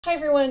Hi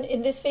everyone,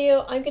 in this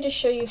video I'm going to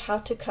show you how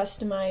to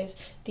customize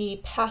the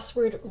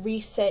password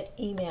reset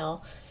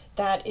email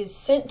that is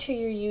sent to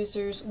your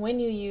users when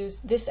you use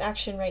this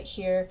action right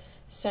here,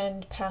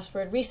 send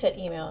password reset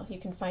email. You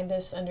can find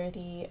this under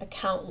the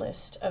account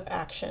list of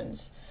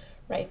actions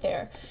right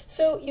there.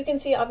 So you can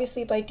see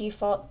obviously by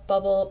default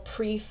Bubble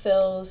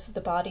pre-fills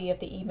the body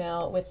of the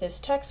email with this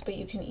text, but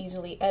you can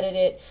easily edit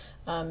it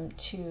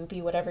to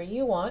be whatever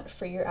you want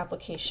for your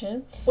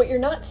application. What you're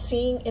not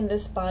seeing in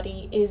this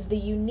body is the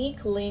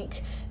unique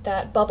link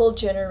that Bubble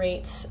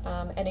generates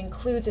and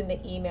includes in the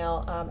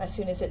email as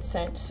soon as it's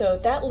sent. So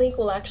that link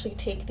will actually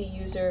take the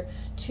user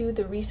to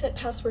the reset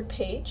password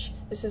page.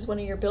 This is one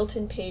of your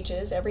built-in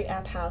pages. Every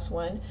app has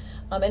one.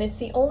 And it's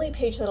the only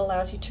page that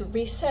allows you to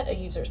reset a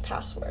user's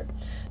password.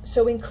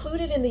 So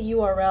included in the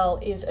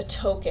URL is a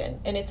token,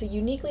 and it's a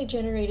uniquely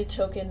generated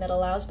token that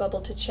allows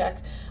Bubble to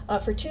check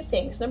for two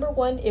things. Number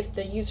one, if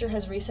the user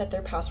has reset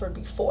their password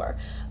before.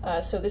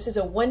 So this is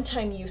a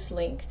one-time use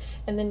link.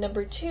 And then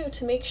number two,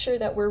 to make sure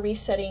that we're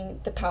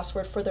resetting the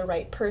password for the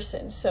right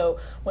person. So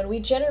when we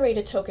generate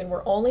a token,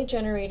 we're only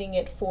generating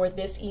it for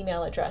this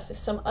email address. If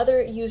some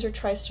other user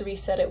tries to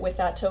reset it with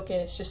that token,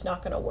 it's just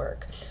not going to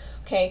work.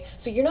 Okay,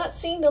 so you're not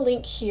seeing the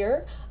link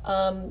here.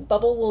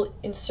 Bubble will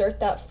insert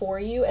that for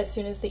you as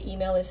soon as the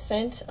email is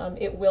sent.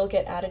 It will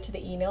get added to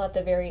the email at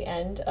the very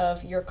end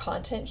of your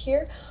content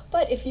here.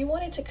 But if you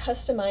wanted to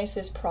customize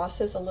this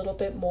process a little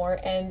bit more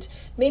and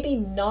maybe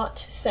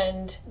not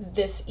send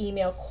this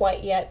email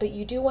quite yet, but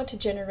you do want to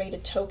generate a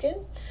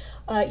token,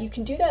 you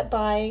can do that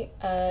by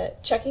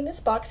checking this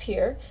box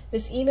here.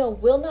 This email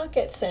will not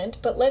get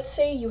sent, but let's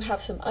say you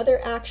have some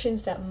other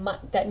actions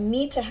that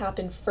need to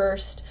happen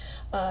first,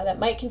 that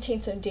might contain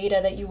some data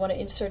that you want to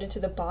insert into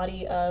the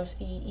body of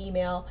the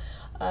email.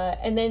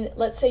 And then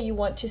let's say you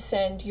want to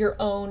send your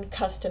own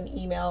custom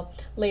email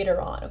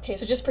later on. Okay,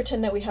 so just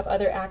pretend that we have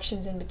other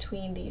actions in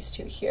between these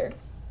two here.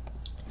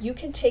 You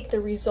can take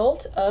the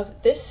result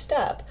of this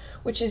step,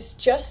 which is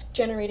just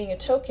generating a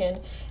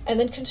token, and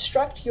then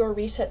construct your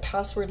reset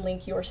password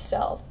link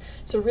yourself.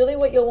 So really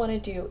what you'll want to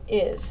do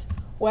is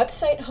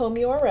website home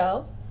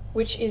URL,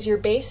 which is your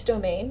base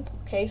domain.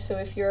 Okay, so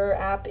if your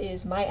app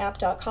is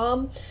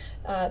myapp.com,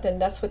 then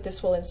that's what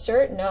this will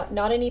insert,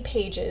 not any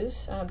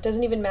pages.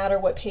 Doesn't even matter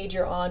what page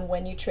you're on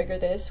when you trigger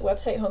this.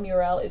 Website home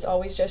URL is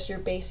always just your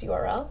base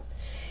URL.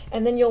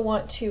 And then you'll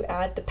want to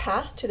add the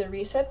path to the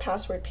reset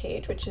password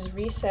page, which is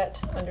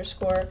reset_pw,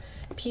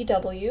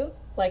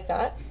 like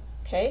that.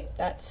 Okay,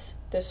 that's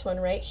this one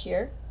right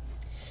here.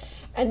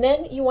 And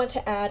then you want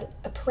to add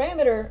a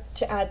parameter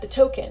to add the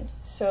token.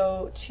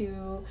 So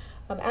to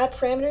add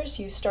parameters,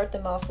 you start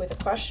them off with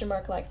a question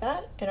mark like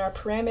that, and our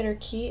parameter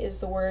key is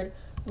the word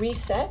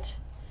reset,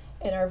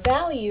 and our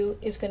value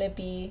is going to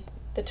be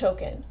the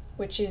token,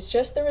 which is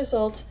just the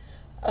result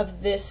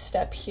of this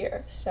step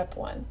here, step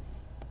one.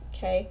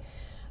 Okay.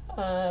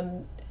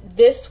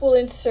 This will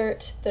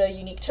insert the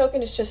unique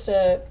token. It's just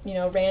a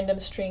random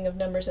string of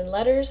numbers and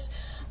letters,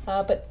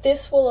 but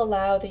this will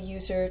allow the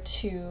user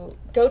to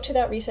go to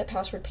that reset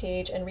password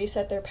page and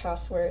reset their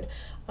password,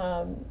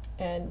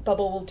 and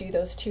Bubble will do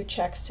those two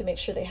checks to make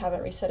sure they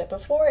haven't reset it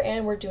before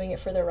and we're doing it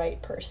for the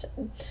right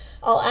person.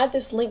 I'll add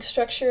this link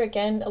structure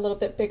again a little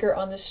bit bigger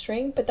on the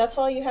string, but that's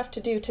all you have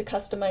to do to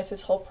customize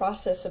this whole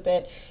process a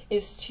bit,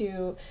 is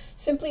to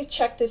simply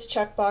check this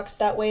checkbox.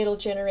 That way it'll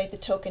generate the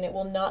token. It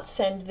will not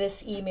send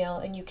this email,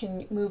 and you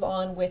can move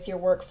on with your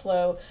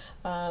workflow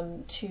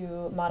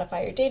to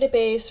modify your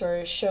database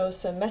or show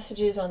some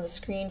messages on the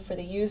screen for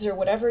the user,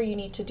 whatever you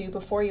need to do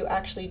before you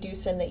actually do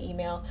send the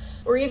email,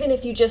 or even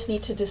if you just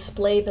need to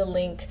display the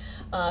link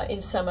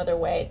in some other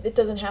way. It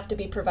doesn't have to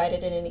be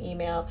provided in an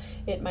email.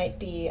 It might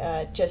be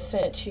just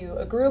sent to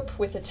a group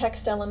with a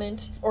text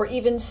element, or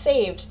even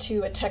saved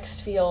to a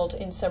text field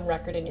in some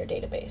record in your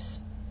database.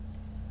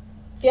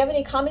 If you have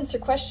any comments or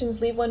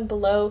questions, leave one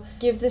below.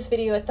 Give this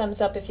video a thumbs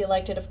up if you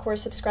liked it. Of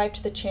course, subscribe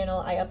to the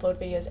channel. I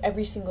upload videos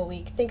every single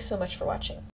week. Thanks so much for watching.